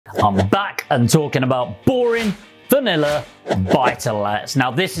I'm back and talking about boring, vanilla buy-to-lets. Now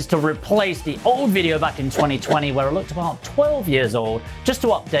this is to replace the old video back in 2020 where I looked about 12 years old, just to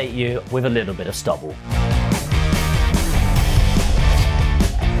update you with a little bit of stubble.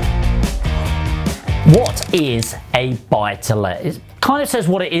 What is a buy-to-let? It kind of says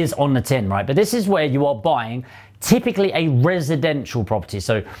what it is on the tin, right? But this is where you are buying typically a residential property.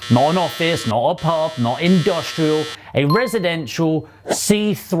 So not an office, not a pub, not industrial, a residential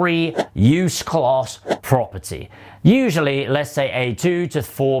C3 use class property. Usually, let's say a 2 to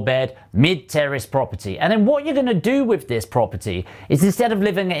 4 bed mid-terrace property. And then what you're going to do with this property is instead of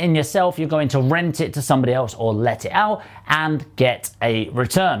living it in yourself, you're going to rent it to somebody else or let it out and get a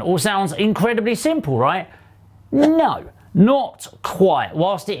return. All sounds incredibly simple, right? No. Not quite.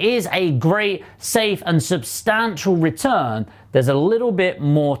 Whilst it is a great, safe and substantial return, there's a little bit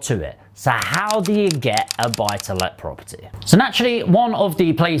more to it. So how do you get a buy-to-let property? So naturally, one of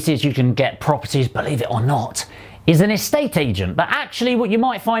the places you can get properties, believe it or not, is an estate agent. But actually what you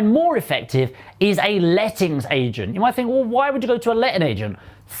might find more effective is a lettings agent. You might think, well, why would you go to a letting agent?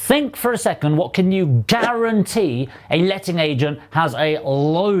 Think for a second, what can you guarantee a letting agent has a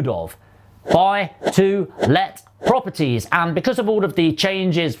load of? Buy to let properties. And because of all of the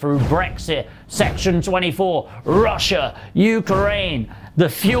changes through Brexit, Section 24, Russia, Ukraine, the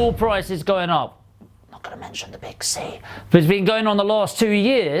fuel prices going up, I'm not going to mention the big C, but it's been going on the last 2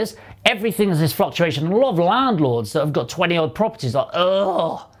 years, everything's this fluctuation. And a lot of landlords that have got 20 odd properties like,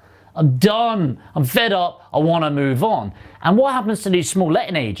 ugh, I'm done, I'm fed up, I want to move on. And what happens to these small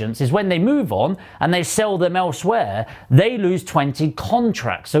letting agents is when they move on and they sell them elsewhere, they lose 20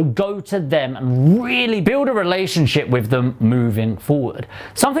 contracts. So go to them and really build a relationship with them moving forward.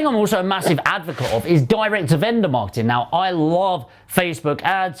 Something I'm also a massive advocate of is direct to vendor marketing. Now, I love Facebook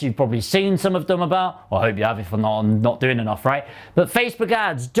ads. You've probably seen some of them about. Well, I hope you have if I'm not doing enough, right? But Facebook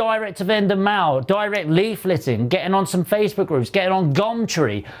ads, direct to vendor mail, direct leafleting, getting on some Facebook groups, getting on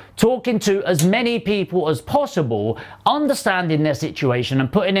Gumtree, talking to as many people as possible, understanding their situation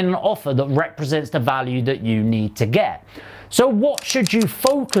and putting in an offer that represents the value that you need to get. So what should you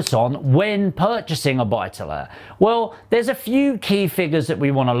focus on when purchasing a buy-to-let? Well, there's a few key figures that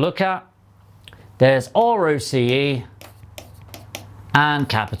we want to look at. There's ROCE and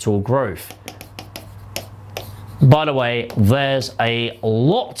capital growth. By the way, there's a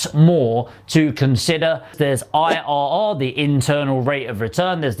lot more to consider. There's IRR, the internal rate of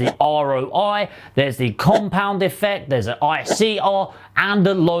return. There's the ROI. There's the compound effect. There's an ICR and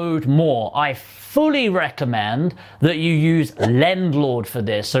a load more. I fully recommend that you use Lendlord for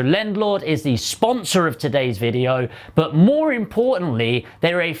this. So Lendlord is the sponsor of today's video, but more importantly,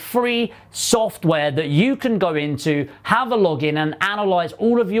 they're a free software that you can go into, have a login and analyze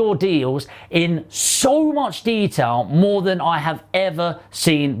all of your deals in so much detail, more than I have ever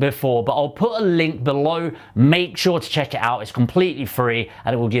seen before. But I'll put a link below. Make sure to check it out. It's completely free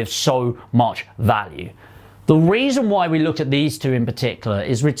and it will give so much value. The reason why we look at these two in particular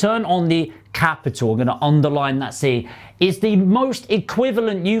is return on the capital, I'm going to underline that C, is the most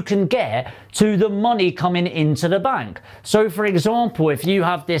equivalent you can get to the money coming into the bank. So for example, if you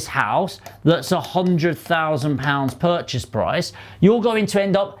have this house that's £100,000 purchase price, you're going to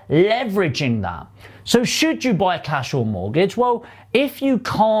end up leveraging that. So should you buy cash or mortgage? Well, if you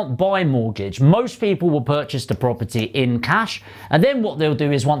can't buy mortgage, most people will purchase the property in cash, and then what they'll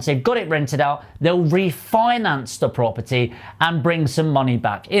do is once they've got it rented out, they'll refinance the property and bring some money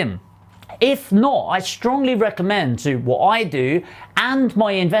back in. If not, I strongly recommend to what I do and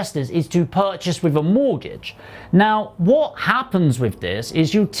my investors is to purchase with a mortgage. Now, what happens with this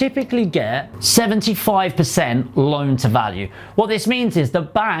is you typically get 75% loan to value. What this means is the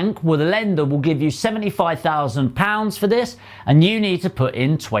bank or the lender will give you £75,000 for this and you need to put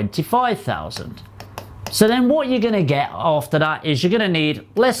in £25,000. So then what you're going to get after that is you're going to need,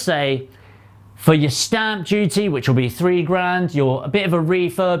 let's say, for your stamp duty, which will be £3 grand, a bit of a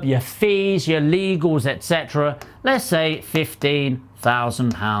refurb, your fees, your legals, etc. Let's say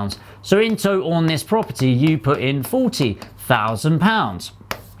 £15,000. So in total on this property, you put in £40,000.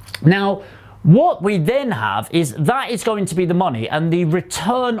 Now, what we then have is that is going to be the money, and the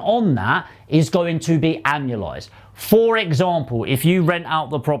return on that is going to be annualized. For example, if you rent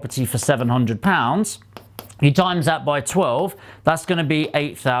out the property for £700, you times that by 12, that's going to be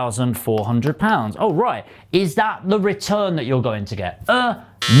 £8,400. Oh, right. Is that the return that you're going to get?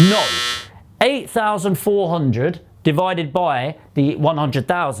 No. 8,400 divided by the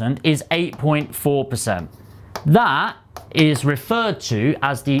 100,000 is 8.4%. That is referred to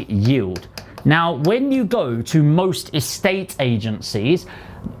as the yield. Now, when you go to most estate agencies,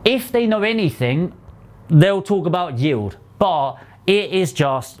 if they know anything, they'll talk about yield. But it is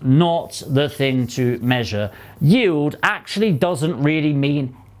just not the thing to measure. Yield actually doesn't really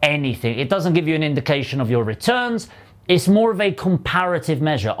mean anything. It doesn't give you an indication of your returns. It's more of a comparative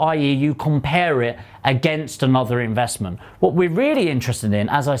measure, i.e. you compare it against another investment. What we're really interested in,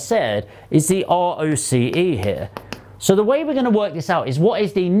 as I said, is the ROCE here. So the way we're going to work this out is what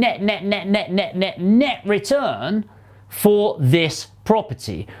is the net return for this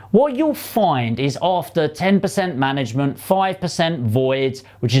property. What you'll find is after 10% management, 5% voids,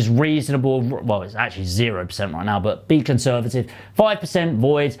 which is reasonable. Well, it's actually 0% right now, but be conservative. 5%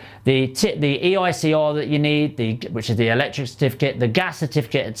 voids, the EICR that you need, which is the electric certificate, the gas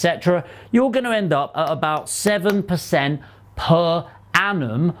certificate, etc. You're going to end up at about 7% per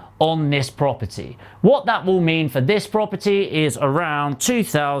annum on this property. What that will mean for this property is around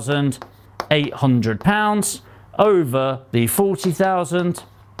 £2,800 over the 40,000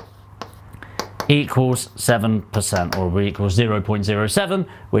 equals 7%, or equals 0.07,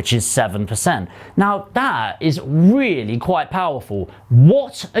 which is 7%. Now that is really quite powerful.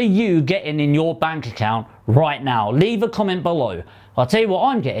 What are you getting in your bank account right now? Leave a comment below. I'll tell you what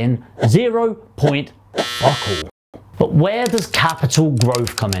I'm getting, 0. Buckle. But where does capital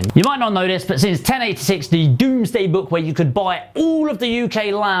growth come in? You might not know this, but since 1086, the Doomsday Book, where you could buy all of the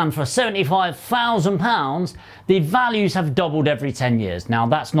UK land for £75,000, the values have doubled every 10 years. Now,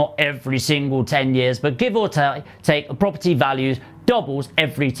 that's not every single 10 years, but give or take, property values doubles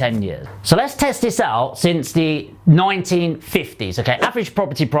every 10 years. So let's test this out since the 1950s. Okay, average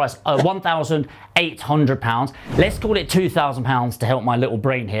property price £1,800. Let's call it £2,000 to help my little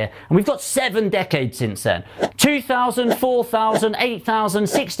brain here. And we've got 7 decades since then. 2,000, 4,000, 8,000,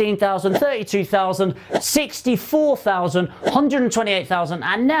 16,000, 32,000, 64,000, 128,000,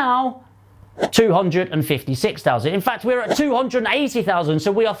 and now 256,000. In fact, we're at 280,000,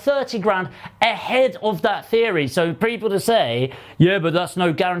 so we are 30 grand ahead of that theory. So people to say, yeah, but that's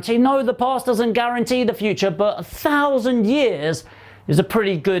no guarantee. No, the past doesn't guarantee the future, but 1,000 years is a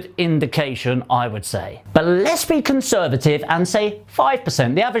pretty good indication, I would say. But let's be conservative and say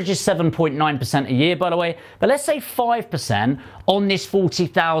 5%. The average is 7.9% a year, by the way, but let's say 5% on this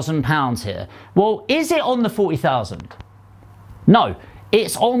 £40,000 here. Well, is it on the 40,000? No.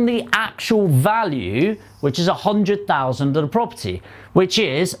 It's on the actual value, which is 100,000 of the property, which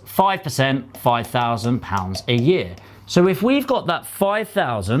is 5%, £5,000 a year. So if we've got that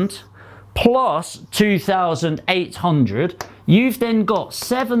 5,000 plus 2,800, you've then got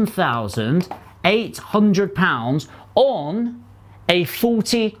 £7,800 on a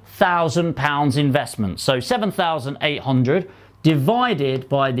 £40,000 investment. So 7,800 divided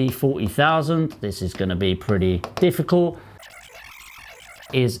by the 40,000, this is going to be pretty difficult,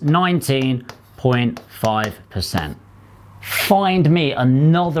 is 19.5%. Find me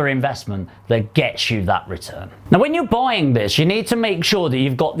another investment that gets you that return. Now, when you're buying this, you need to make sure that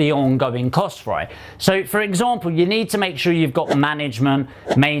you've got the ongoing costs right. So, for example, you need to make sure you've got management,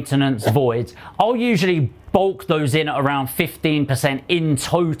 maintenance, voids. I'll usually bulk those in at around 15% in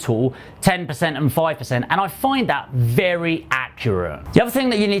total, 10% and 5%, and I find that very accurate. The other thing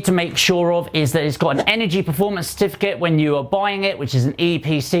that you need to make sure of is that it's got an energy performance certificate when you are buying it, which is an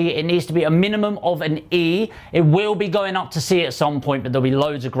EPC. It needs to be a minimum of an E. It will be going up to C at some point, but there'll be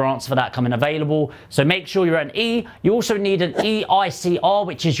loads of grants for that coming available. So make sure you're an E. You also need an EICR,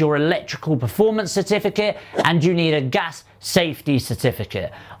 which is your electrical performance certificate, and you need a gas safety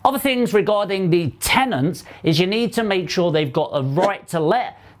certificate. Other things regarding the tenants is you need to make sure they've got a right to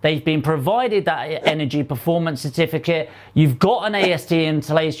let. They've been provided that energy performance certificate. You've got an AST in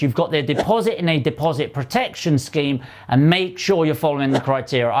place. You've got their deposit in a deposit protection scheme, and make sure you're following the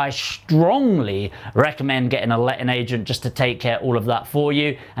criteria. I strongly recommend getting a letting agent just to take care of all of that for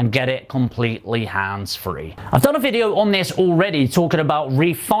you and get it completely hands-free. I've done a video on this already talking about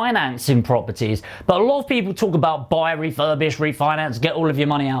refinancing properties, but a lot of people talk about buy, refurbish, refinance, get all of your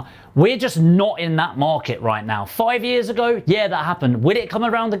money out. We're just not in that market right now. 5 years ago, yeah, that happened. Will it come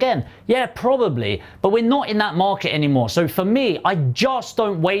around again? Yeah, probably. But we're not in that market anymore. So for me, I just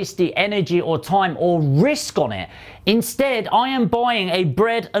don't waste the energy or time or risk on it. Instead, I am buying a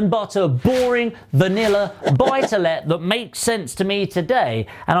bread and butter, boring, vanilla buy-to-let that makes sense to me today.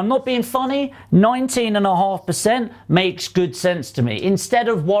 And I'm not being funny, 19.5% makes good sense to me. Instead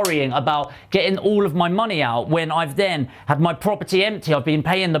of worrying about getting all of my money out when I've then had my property empty, I've been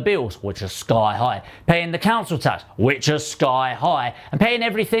paying the bills, which are sky high, paying the council tax, which are sky high, and paying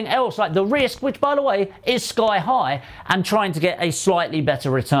everything else, like the risk, which by the way is sky high, and trying to get a slightly better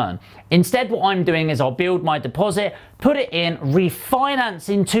return. Instead, what I'm doing is I'll build my deposit, put it in, refinance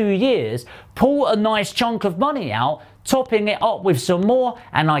in 2 years, pull a nice chunk of money out, topping it up with some more,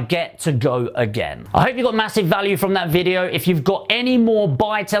 and I get to go again. I hope you got massive value from that video. If you've got any more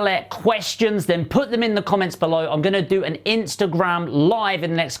buy-to-let questions, then put them in the comments below. I'm going to do an Instagram live in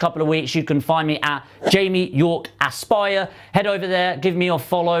the next couple of weeks. You can find me at Jamie York Aspire. Head over there, give me a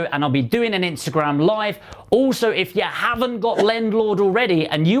follow, and I'll be doing an Instagram live. Also, if you haven't got Lendlord already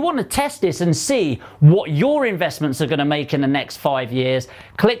and you want to test this and see what your investments are going to make in the next 5 years,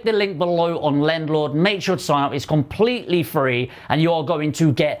 click the link below on Lendlord. Make sure to sign up. It's completely free and you are going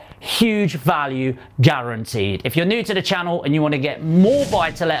to get huge value guaranteed. If you're new to the channel and you want to get more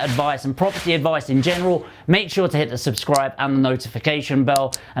buy-to-let advice and property advice in general, make sure to hit the subscribe and the notification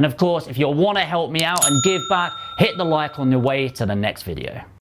bell. And of course, if you want to help me out and give back, hit the like on your way to the next video.